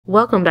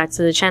Welcome back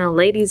to the channel,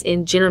 ladies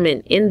and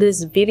gentlemen. In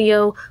this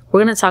video,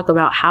 we're going to talk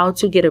about how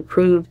to get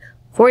approved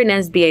for an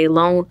SBA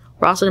loan.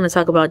 We're also going to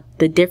talk about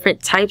the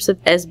different types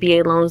of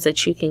SBA loans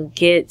that you can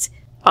get.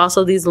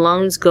 Also, these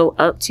loans go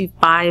up to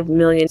 $5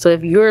 million. So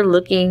if you're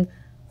looking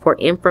for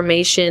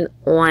information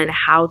on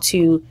how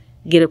to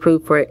get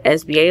approved for an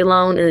SBA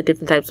loan and the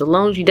different types of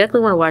loans, you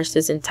definitely want to watch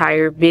this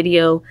entire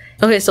video.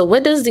 Okay, so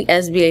what does the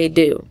SBA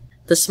do?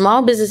 The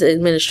Small Business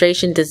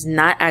Administration does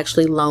not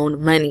actually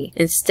loan money.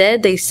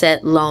 Instead, they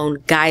set loan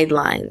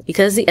guidelines.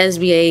 Because the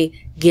SBA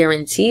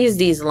guarantees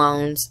these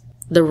loans,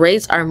 the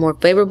rates are more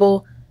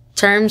favorable,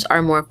 terms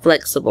are more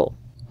flexible.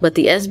 But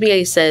the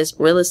SBA says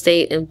real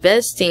estate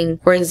investing,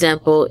 for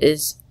example,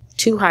 is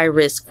too high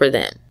risk for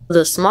them.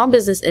 The Small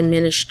Business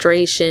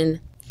Administration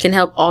can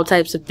help all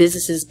types of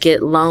businesses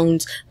get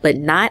loans, but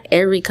not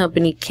every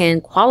company can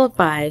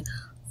qualify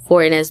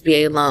for an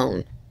SBA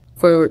loan.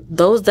 For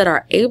those that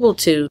are able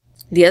to,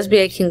 the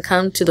SBA can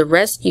come to the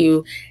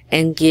rescue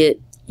and get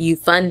you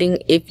funding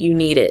if you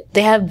need it.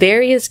 They have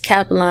various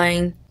cap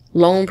line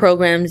loan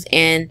programs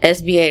and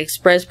SBA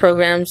Express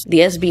programs. The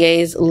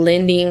SBA's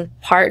lending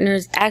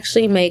partners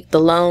actually make the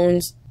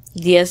loans.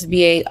 The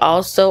SBA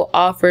also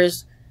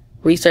offers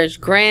research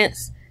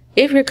grants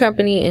if your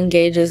company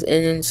engages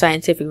in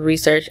scientific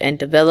research and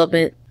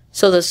development.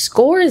 So the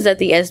scores that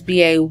the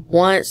SBA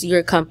wants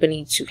your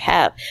company to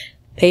have.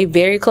 Pay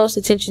very close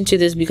attention to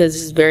this because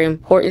this is very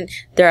important.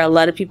 There are a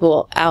lot of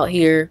people out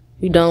here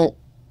who don't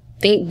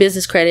think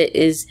business credit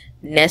is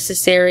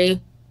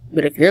necessary.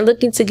 But if you're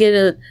looking to get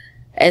a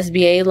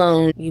SBA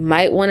loan, you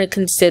might want to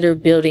consider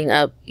building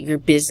up your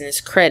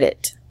business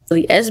credit. So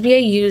the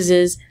SBA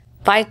uses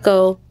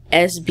FICO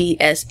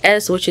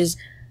SBSS, which is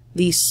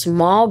the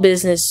Small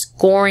Business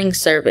Scoring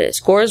Service.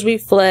 Scores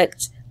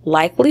reflect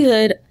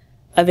likelihood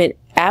of an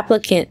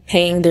applicant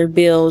paying their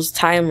bills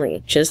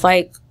timely. Just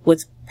like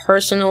with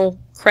personal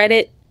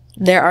credit,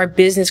 there are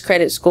business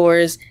credit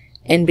scores,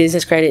 and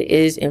business credit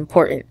is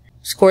important.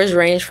 Scores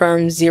range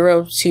from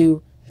 0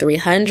 to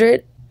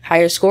 300.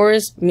 Higher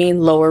scores mean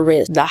lower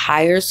risk. The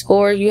higher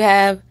score you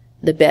have,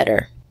 the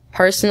better.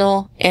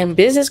 Personal and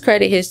business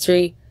credit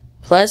history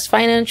plus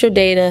financial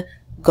data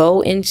go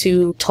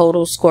into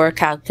total score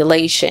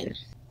calculation.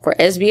 For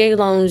SBA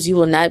loans, you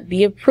will not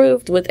be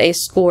approved with a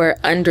score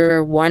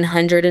under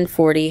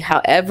 140.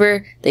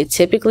 However, they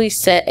typically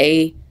set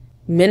a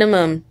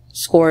minimum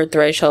score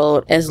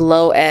threshold as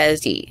low as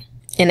D.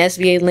 An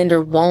SBA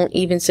lender won't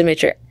even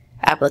submit your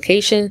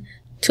application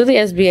to the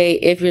SBA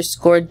if your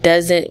score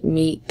doesn't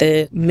meet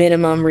the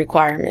minimum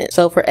requirement.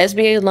 So for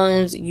SBA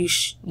loans, you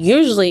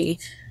usually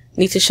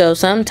need to show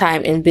some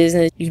time in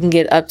business. You can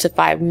get up to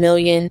 $5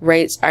 million.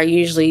 Rates are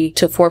usually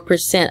to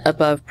 4%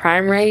 above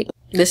prime rate.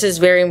 This is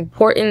very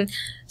important.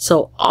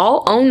 So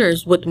all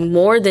owners with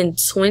more than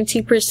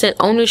 20%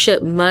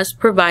 ownership must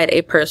provide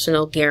a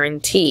personal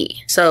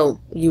guarantee. So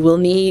you will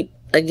need,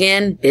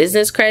 again,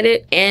 business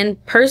credit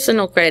and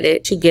personal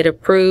credit to get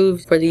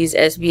approved for these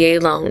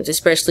SBA loans,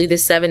 especially the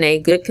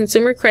 7A. Good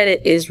consumer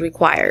credit is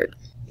required.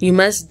 You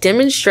must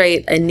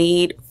demonstrate a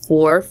need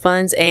for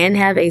funds and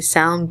have a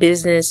sound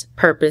business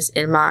purpose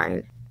in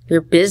mind.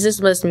 Your business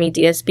must meet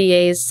the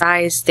SBA's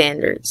size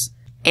standards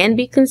and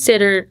be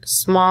considered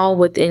small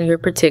within your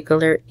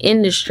particular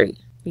industry.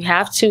 You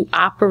have to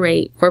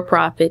operate for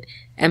profit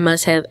and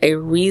must have a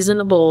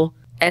reasonable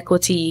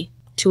equity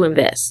to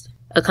invest.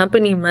 A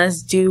company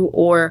must do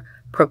or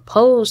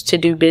propose to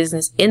do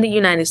business in the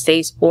United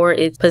States or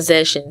its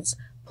possessions.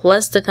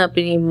 Plus, the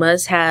company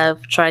must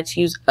have tried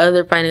to use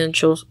other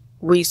financial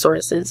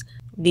resources.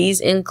 These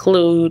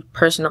include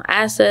personal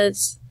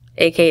assets,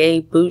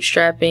 aka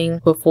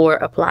bootstrapping, before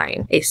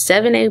applying. A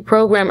 7A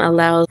program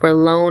allows for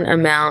loan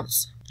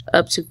amounts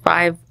up to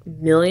 $5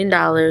 million.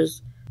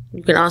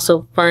 You can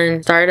also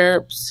fund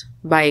startups,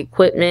 buy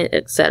equipment,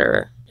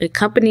 etc. A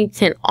company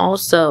can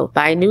also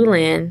buy new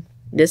land.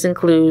 This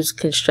includes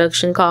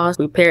construction costs,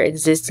 repair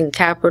existing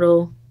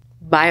capital,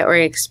 buy or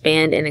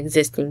expand an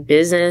existing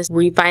business,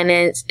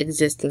 refinance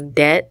existing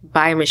debt,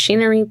 buy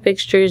machinery,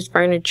 fixtures,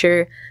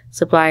 furniture,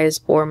 supplies,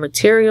 or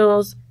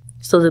materials.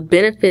 So the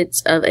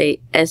benefits of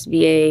a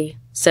SBA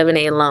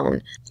 7A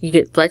loan: you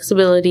get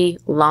flexibility,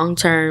 long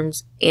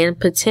terms, and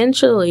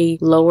potentially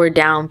lower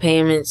down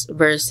payments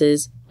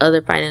versus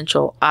other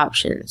financial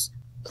options.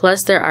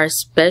 Plus, there are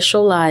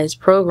specialized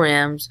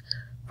programs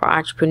for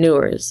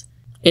entrepreneurs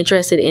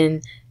interested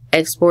in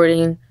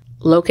exporting,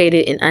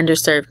 located in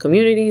underserved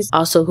communities,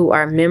 also who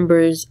are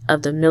members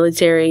of the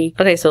military.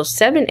 Okay, so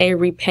 7A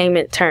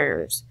repayment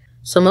terms.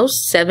 So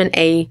most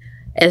 7A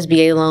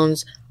SBA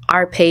loans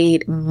are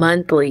paid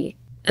monthly.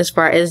 As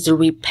far as the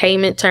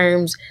repayment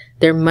terms,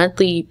 they're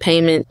monthly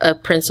payment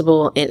of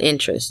principal and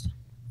interest.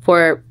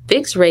 For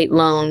fixed rate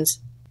loans,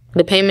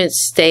 the payments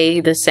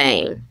stay the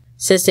same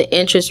since the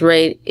interest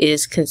rate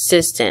is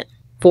consistent.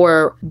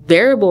 For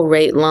variable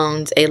rate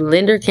loans, a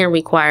lender can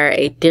require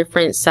a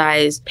different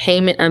size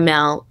payment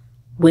amount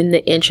when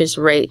the interest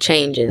rate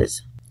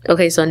changes.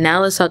 Okay, so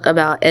now let's talk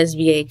about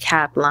SBA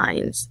cap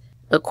lines.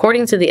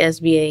 According to the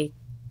SBA,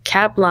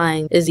 cap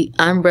line is the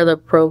umbrella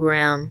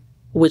program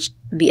which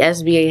the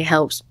SBA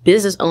helps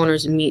business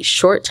owners meet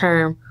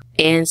short-term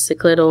and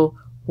cyclical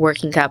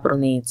working capital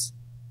needs.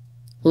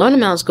 Loan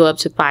amounts go up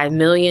to $5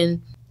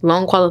 million.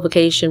 Loan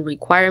qualification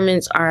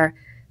requirements are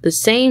the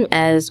same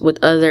as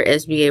with other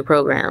SBA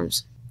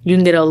programs. You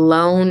can get a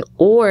loan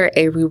or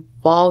a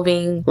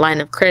revolving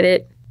line of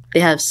credit. They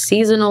have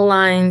seasonal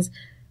lines,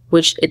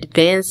 which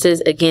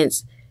advances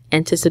against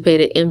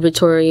anticipated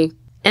inventory,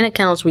 and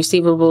accounts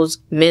receivables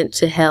meant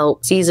to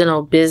help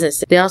seasonal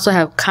businesses. They also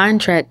have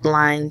contract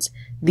lines.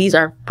 These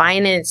are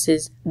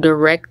finances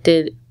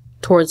directed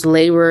towards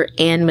labor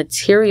and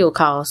material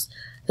costs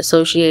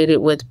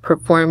associated with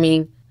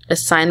performing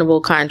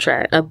assignable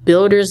contract. A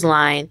builder's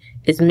line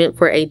is meant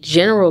for a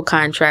general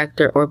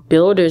contractor or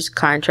builders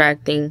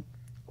contracting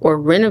or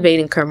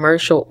renovating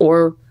commercial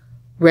or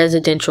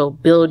residential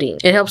building.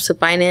 It helps to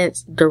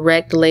finance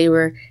direct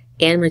labor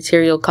and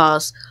material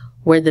costs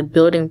where the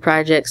building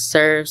project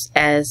serves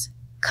as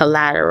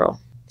collateral.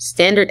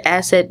 Standard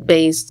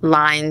asset-based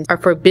lines are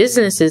for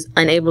businesses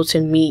unable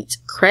to meet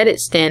credit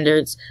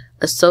standards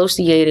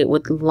associated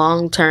with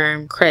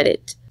long-term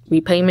credit.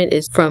 Repayment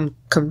is from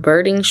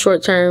converting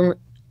short-term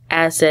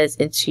assets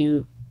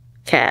into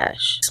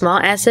cash. Small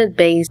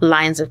asset-based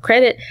lines of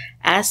credit.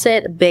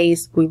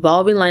 Asset-based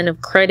revolving line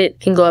of credit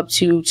can go up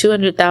to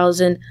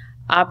 $200,000.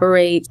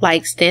 Operate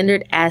like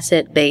standard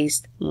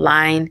asset-based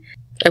line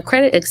of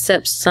credit,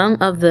 except some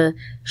of the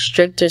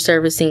stricter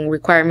servicing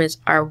requirements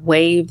are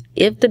waived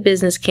if the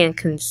business can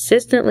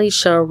consistently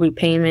show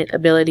repayment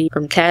ability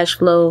from cash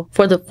flow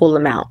for the full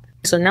amount.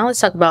 So now let's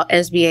talk about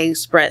SBA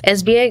Express.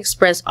 SBA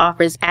Express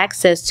offers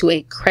access to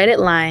a credit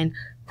line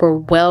for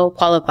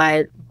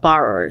well-qualified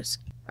borrowers.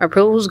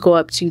 Approvals go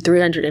up to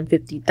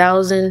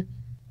 $350,000.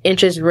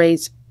 Interest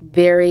rates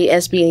vary.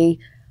 SBA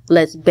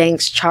lets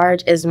banks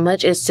charge as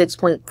much as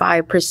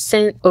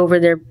 6.5% over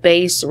their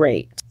base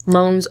rate.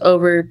 Loans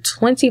over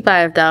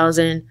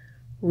 $25,000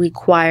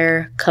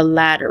 require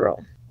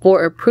collateral.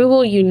 For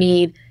approval, you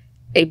need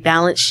a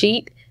balance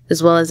sheet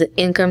as well as an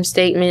income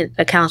statement,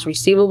 accounts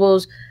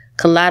receivables,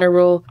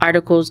 collateral,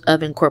 articles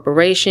of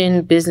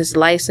incorporation, business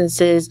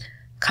licenses,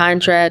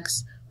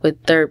 contracts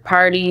with third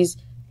parties,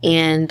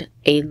 and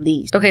a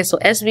lease. Okay, so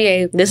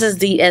SBA, this is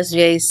the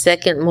SBA's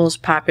second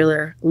most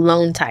popular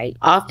loan type,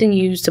 often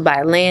used to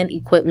buy land,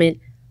 equipment.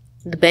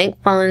 The bank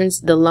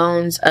funds the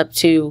loans up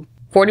to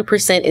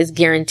 40% is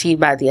guaranteed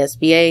by the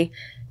SBA.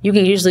 You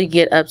can usually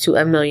get up to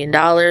 $1 million.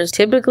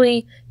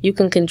 Typically, you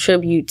can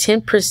contribute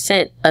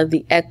 10% of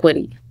the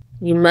equity.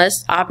 You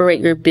must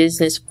operate your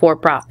business for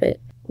profit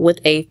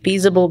with a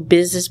feasible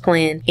business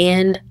plan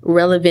and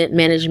relevant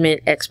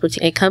management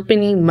expertise. A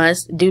company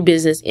must do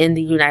business in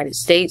the United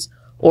States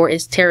or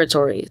its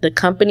territories. The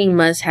company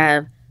must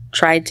have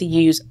tried to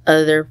use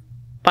other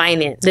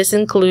finance. This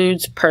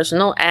includes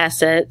personal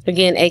assets,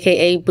 again,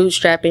 aka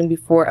bootstrapping,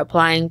 before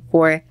applying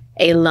for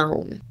a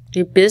loan.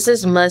 Your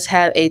business must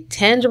have a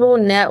tangible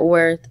net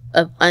worth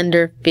of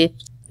under 50.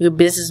 Your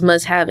business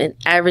must have an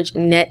average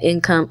net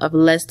income of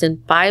less than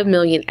 $5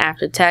 million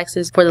after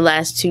taxes for the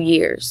last 2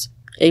 years.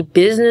 A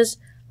business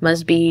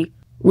must be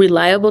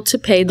reliable to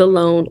pay the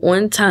loan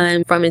on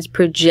time from its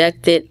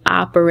projected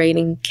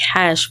operating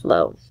cash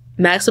flow.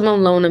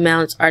 Maximum loan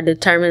amounts are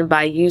determined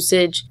by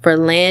usage. For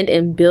land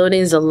and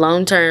buildings, the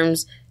loan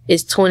terms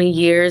is 20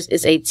 years.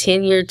 It's a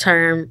 10-year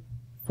term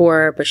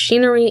for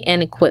machinery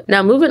and equipment.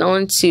 Now moving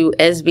on to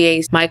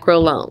SBA's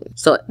microloan.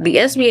 So the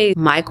SBA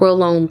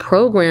microloan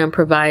program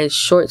provides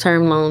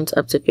short-term loans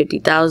up to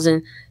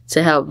 $50,000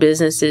 to help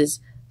businesses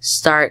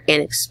start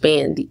and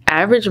expand. The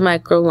average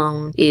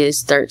microloan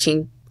is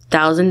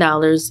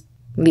 $13,000.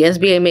 The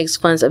SBA makes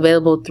funds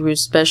available through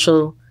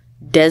special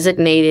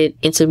designated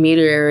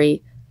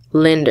intermediary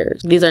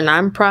lenders. These are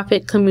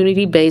nonprofit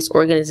community-based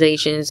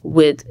organizations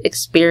with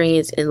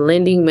experience in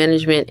lending,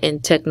 management,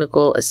 and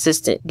technical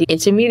assistance. The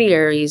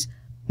intermediaries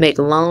make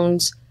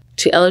loans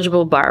to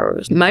eligible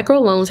borrowers.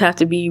 Microloans have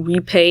to be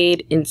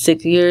repaid in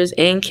 6 years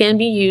and can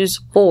be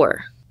used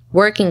for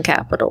working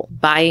capital,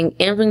 buying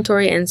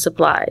inventory and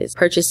supplies,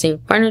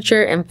 purchasing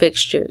furniture and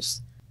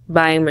fixtures,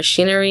 buying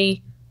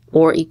machinery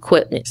or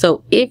equipment.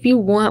 So if you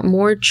want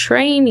more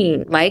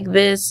training like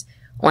this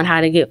on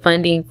how to get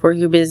funding for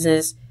your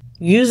business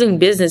using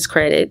business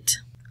credit,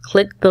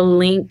 click the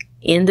link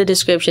in the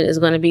description. It's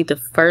going to be the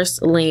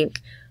first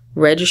link.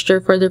 Register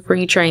for the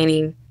free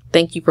training.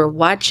 Thank you for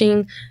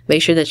watching.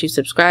 Make sure that you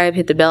subscribe,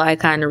 hit the bell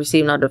icon to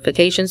receive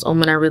notifications on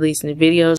when I release new videos.